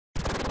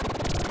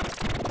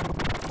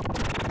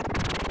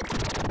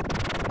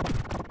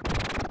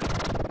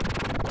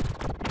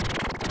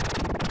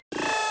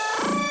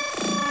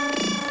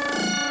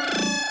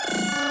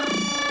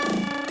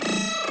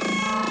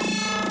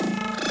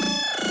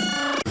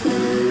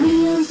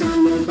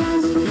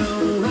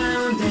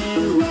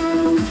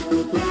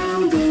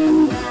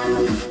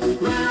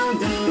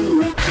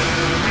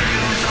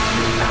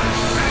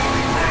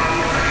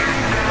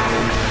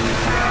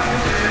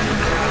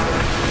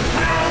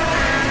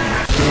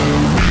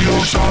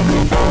wheels on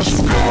the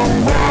bus go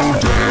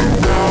round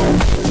and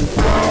round,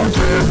 round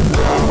and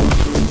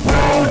round,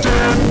 round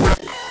and round.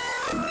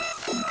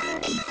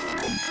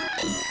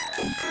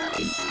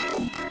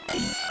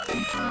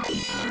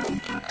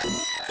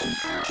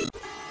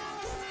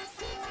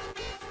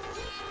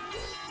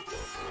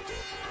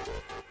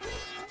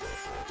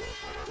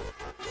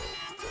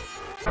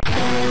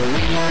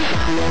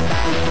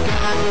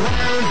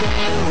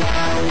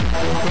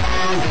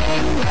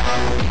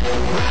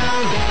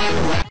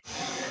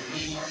 Wheels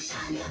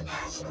on the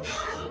bus go round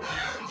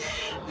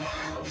and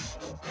round,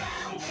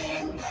 round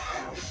and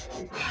round,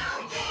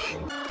 round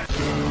and round.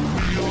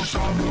 Wheels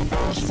on the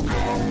bus go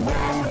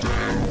round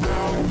and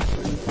round,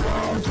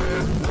 round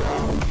and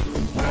round,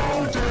 round and round.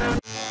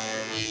 The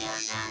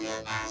wheels on the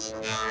bus go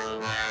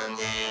round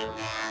and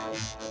round,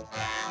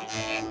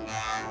 round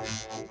and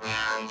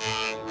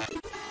round, round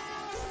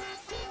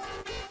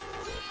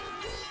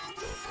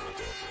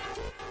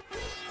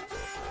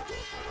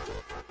and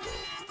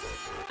round.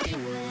 The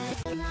wheels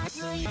on the bus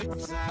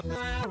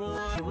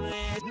go round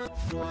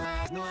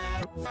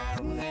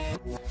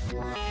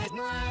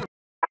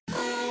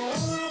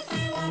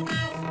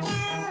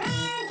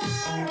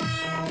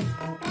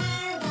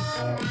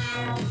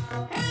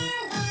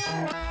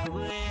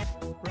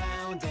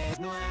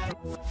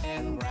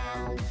and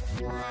round,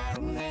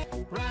 round and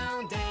round,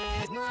 round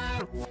and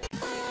round. The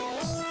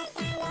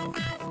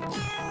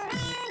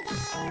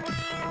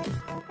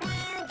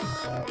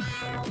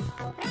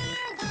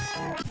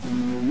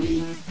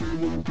wheels on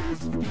the bus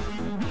go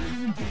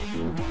round and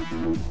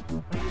round,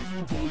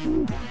 round and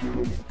round, round and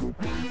round.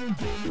 Wheels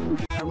on the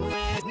bus go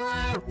round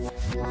and round,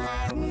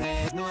 round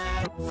and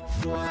round,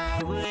 round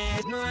and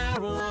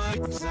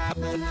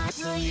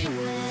round.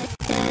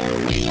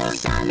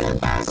 Wheels on the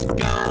bus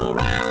go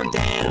round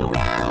and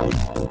round,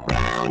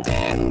 round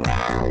and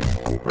round,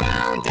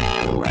 round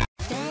and round.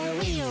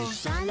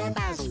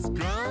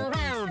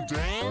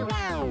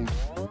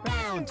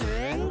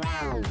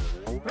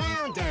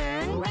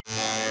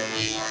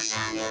 Wheels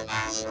on the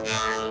bus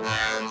go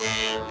round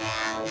and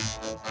round, round and round, round and round. Wheels on the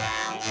bus go round and round,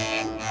 round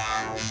and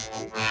round,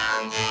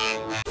 round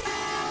and round.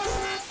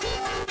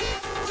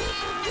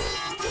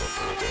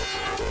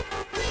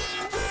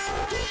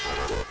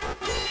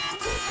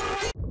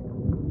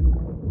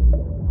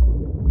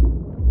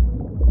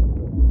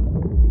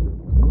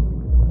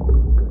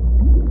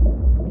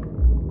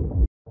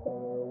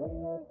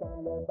 Wheels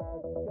on the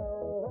bus go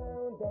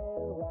round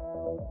and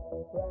round,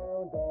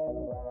 round and round, round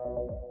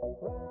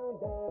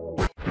and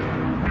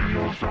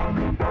round.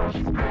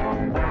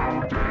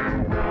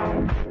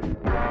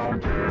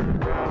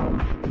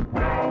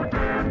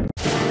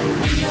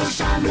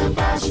 Wheels on the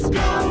bus go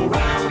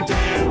round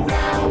and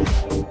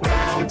round,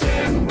 round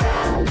and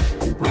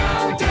round,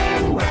 round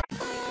and round.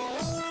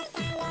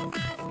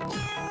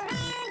 Wheels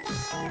on the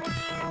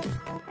bus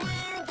go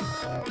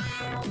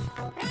round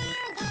and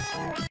round, round and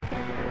round,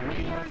 round and round.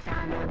 Wheels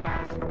on the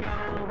bus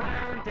go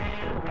round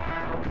and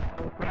round,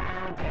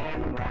 round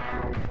and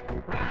round,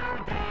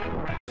 round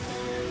and round.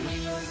 The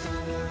wheels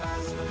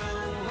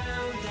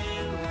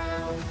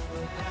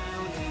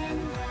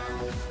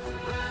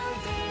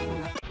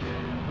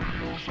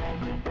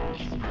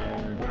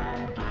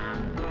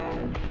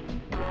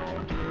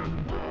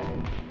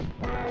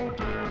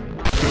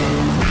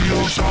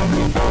on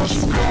the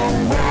bus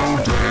go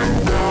round and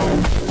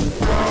round,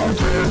 round and round, round and round. The wheels on the bus go round and round, round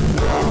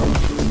and round,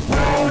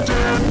 round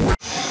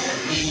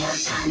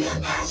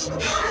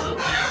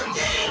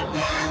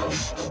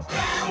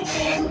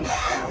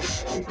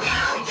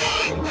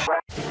and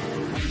round. The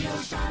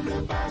wheels on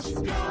the bus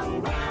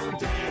go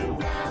round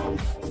and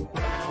round,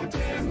 round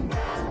and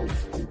round,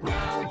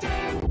 round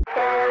and round.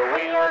 The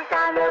wheels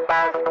on the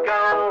bus go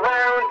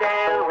round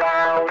and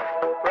round,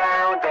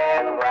 round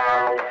and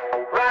round,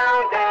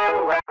 round and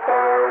round.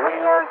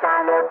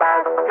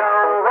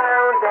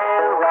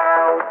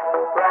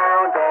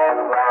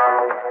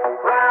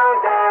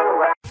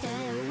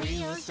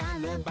 Wheels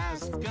on the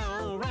bus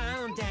go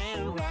round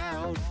and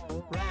round,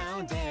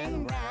 round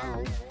and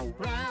round,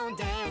 round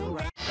and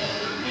round.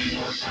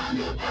 Wheels on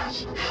the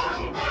bus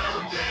round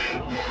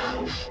and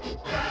round,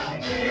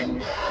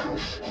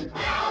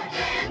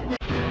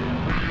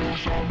 wheels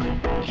on the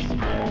bus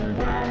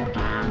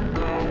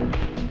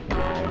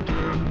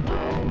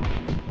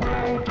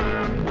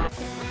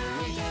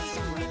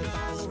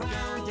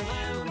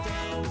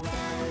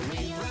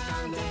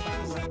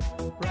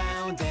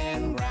round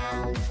and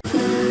round.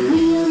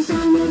 Wheels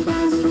on the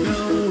bus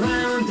go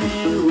round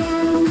and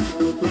round,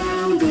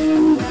 round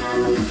and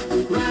round,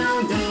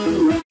 round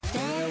and round. The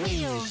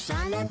wheels on the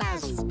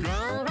bus go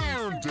round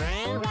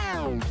and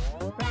round,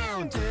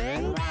 round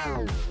and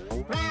round,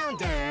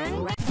 round and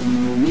round.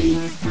 The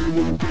wheels on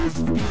the bus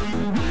go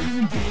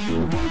round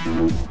and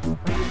round,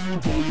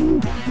 round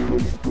and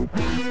round,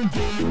 round and round.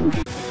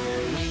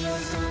 The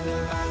wheels on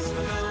the bus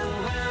go